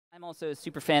I'm also a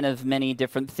super fan of many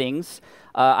different things.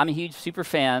 I'm a huge super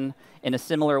fan in a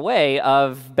similar way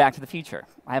of Back to the Future.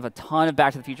 I have a ton of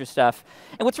Back to the Future stuff.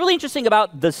 And what's really interesting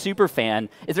about the super fan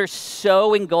is they're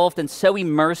so engulfed and so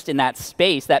immersed in that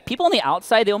space that people on the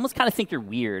outside, they almost kind of think you're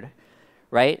weird,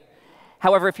 right?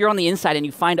 However, if you're on the inside and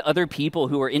you find other people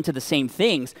who are into the same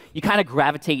things, you kind of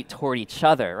gravitate toward each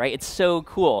other, right? It's so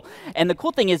cool. And the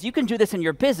cool thing is you can do this in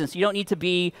your business. You don't need to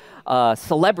be a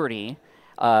celebrity,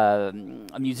 a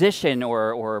musician,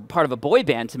 or part of a boy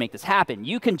band to make this happen.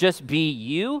 You can just be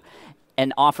you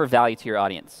and offer value to your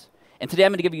audience. And today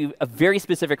I'm going to give you a very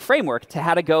specific framework to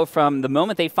how to go from the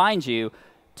moment they find you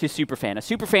to superfan. A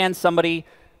superfan is somebody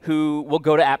who will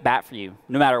go to at bat for you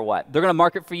no matter what. They're going to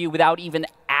market for you without even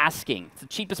asking. It's the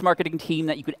cheapest marketing team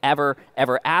that you could ever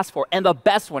ask for, and the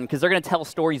best one, because they're going to tell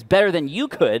stories better than you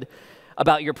could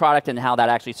about your product and how that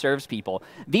actually serves people.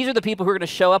 These are the people who are going to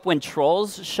show up when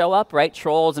trolls show up, right?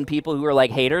 Trolls and people who are like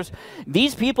haters.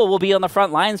 These people will be on the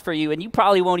front lines for you, and you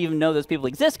probably won't even know those people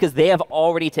exist because they have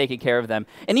already taken care of them.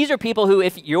 And these are people who,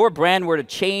 if your brand were to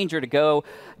change or to go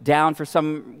down for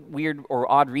some weird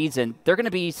or odd reason, they're going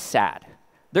to be sad.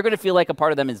 They're going to feel like a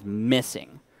part of them is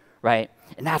missing, right?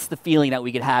 And that's the feeling that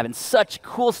we could have. And such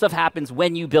cool stuff happens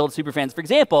when you build superfans. For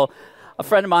example, a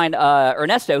friend of mine,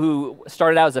 Ernesto, who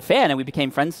started out as a fan, and we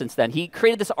became friends since then, he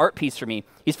created this art piece for me.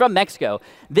 He's from Mexico.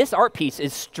 This art piece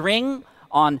is string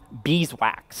on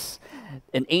beeswax,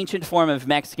 an ancient form of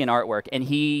Mexican artwork. And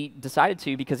he decided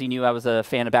to, because he knew I was a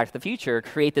fan of Back to the Future,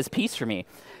 create this piece for me.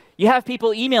 You have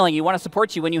people emailing you, want to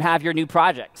support you when you have your new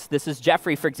projects. This is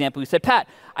Jeffrey, for example, who said, Pat,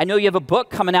 I know you have a book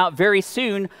coming out very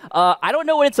soon. I don't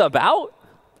know what it's about,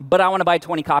 but I want to buy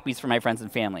 20 copies for my friends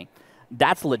and family.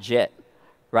 That's legit,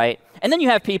 right? And then you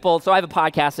have people, so I have a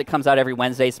podcast that comes out every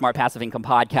Wednesday, Smart Passive Income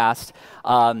Podcast.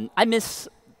 I miss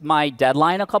my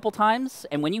deadline a couple times,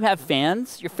 and when you have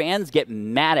fans, your fans get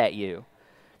mad at you.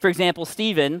 For example,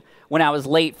 Steven, when I was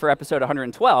late for episode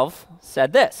 112,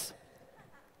 said this.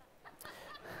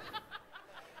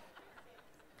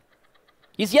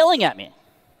 He's yelling at me.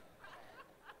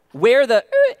 Where the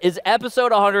is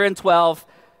episode 112?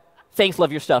 Thanks,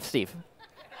 love your stuff, Steve.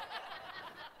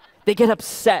 They get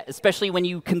upset, especially when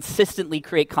you consistently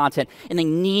create content, and they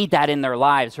need that in their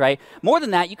lives, right? More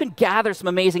than that, you can gather some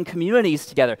amazing communities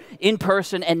together, in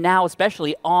person and now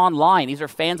especially online. These are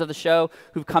fans of the show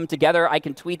who've come together. I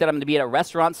can tweet that I'm going to be at a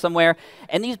restaurant somewhere,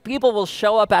 and these people will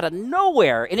show up out of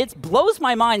nowhere, and it blows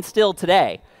my mind still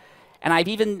today. And I've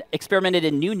even experimented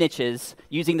in new niches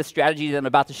using the strategy that I'm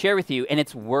about to share with you, and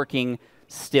it's working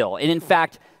still. And in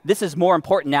fact, this is more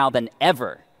important now than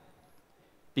ever,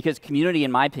 because community,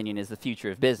 in my opinion, is the future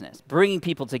of business. Bringing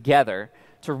people together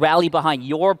to rally behind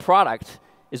your product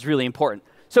is really important.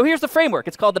 So here's the framework.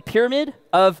 It's called the Pyramid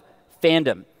of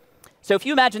Fandom. So if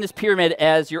you imagine this pyramid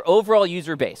as your overall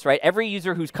user base, right? Every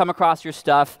user who's come across your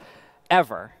stuff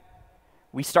ever,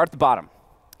 we start at the bottom.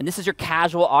 And this is your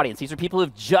casual audience. These are people who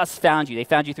have just found you. They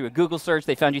found you through a Google search.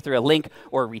 They found you through a link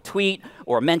or a retweet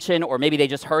or a mention, or maybe they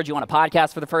just heard you on a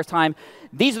podcast for the first time.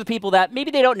 These are the people that maybe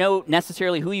they don't know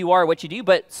necessarily who you are or what you do,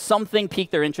 but something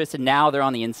piqued their interest, and now they're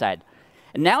on the inside.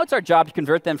 And now it's our job to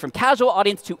convert them from casual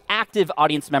audience to active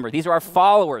audience member. These are our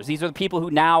followers. These are the people who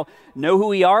now know who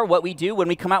we are, what we do. When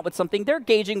we come out with something, they're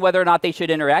gauging whether or not they should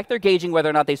interact. They're gauging whether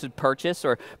or not they should purchase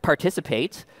or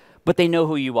participate. But they know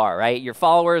who you are, right? Your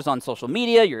followers on social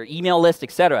media, your email list,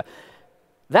 etc.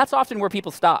 That's often where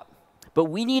people stop. But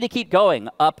we need to keep going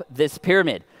up this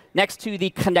pyramid next to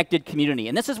the connected community.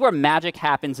 And this is where magic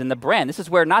happens in the brand. This is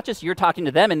where not just you're talking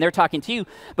to them and they're talking to you,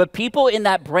 but people in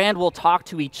that brand will talk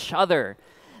to each other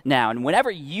now. And whenever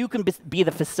you can be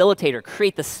the facilitator,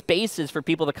 create the spaces for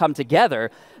people to come together,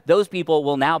 those people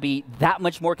will now be that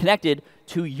much more connected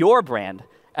to your brand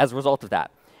as a result of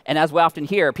that. And as we often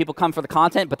hear, people come for the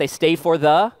content, but they stay for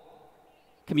the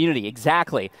community.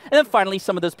 Exactly. And then finally,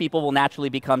 some of those people will naturally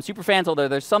become superfans, although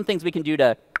there's some things we can do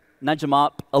to nudge them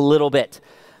up a little bit.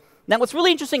 Now, what's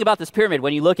really interesting about this pyramid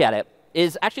when you look at it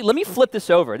is, actually, let me flip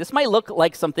this over. This might look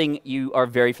like something you are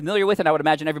very familiar with, and I would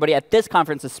imagine everybody at this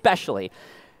conference especially.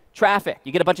 Traffic.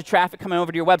 You get a bunch of traffic coming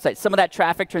over to your website. Some of that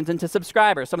traffic turns into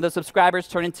subscribers. Some of those subscribers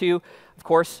turn into, of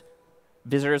course,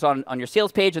 visitors on your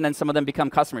sales page, and then some of them become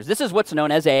customers. This is what's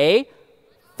known as a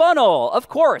funnel. Of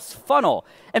course, funnel.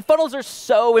 And funnels are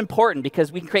so important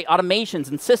because we can create automations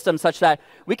and systems such that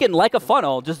we can, like a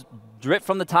funnel, just drip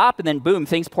from the top and then boom,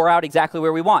 things pour out exactly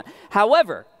where we want.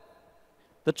 However,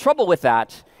 the trouble with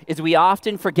that is we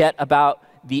often forget about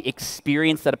the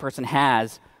experience that a person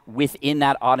has within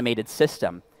that automated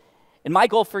system. And my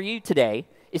goal for you today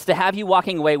is to have you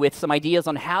walking away with some ideas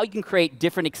on how you can create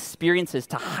different experiences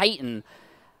to heighten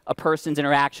a person's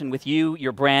interaction with you,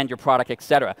 your brand, your product,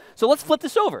 etc. So let's flip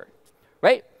this over,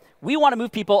 right? We want to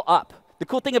move people up. The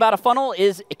cool thing about a funnel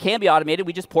is it can be automated.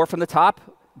 We just pour from the top.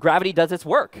 Gravity does its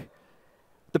work.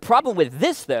 The problem with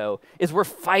this, though, is we're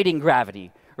fighting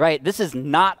gravity, right? This is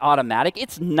not automatic.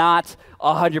 It's not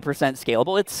 100%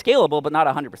 scalable. It's scalable, but not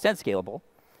 100% scalable.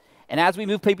 And as we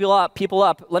move people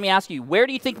up, let me ask you, where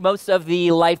do you think most of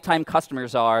the lifetime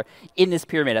customers are in this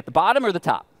pyramid, at the bottom or the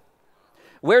top?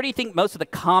 Where do you think most of the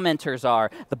commenters are,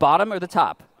 the bottom or the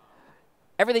top?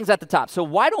 Everything's at the top. So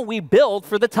why don't we build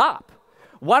for the top?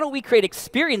 Why don't we create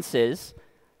experiences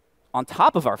on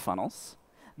top of our funnels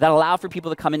that allow for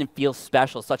people to come in and feel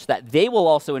special, such that they will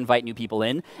also invite new people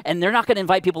in, and they're not going to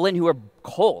invite people in who are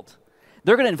cold.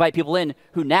 They're going to invite people in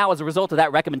who now, as a result of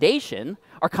that recommendation,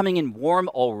 are coming in warm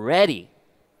already.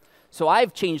 So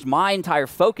I've changed my entire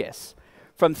focus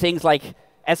from things like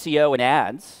SEO and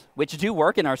ads, which do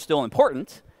work and are still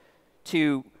important,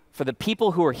 to, for the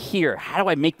people who are here, how do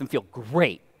I make them feel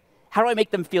great? How do I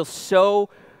make them feel so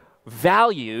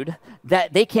valued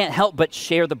that they can't help but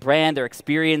share the brand, their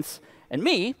experience, and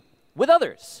me with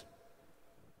others?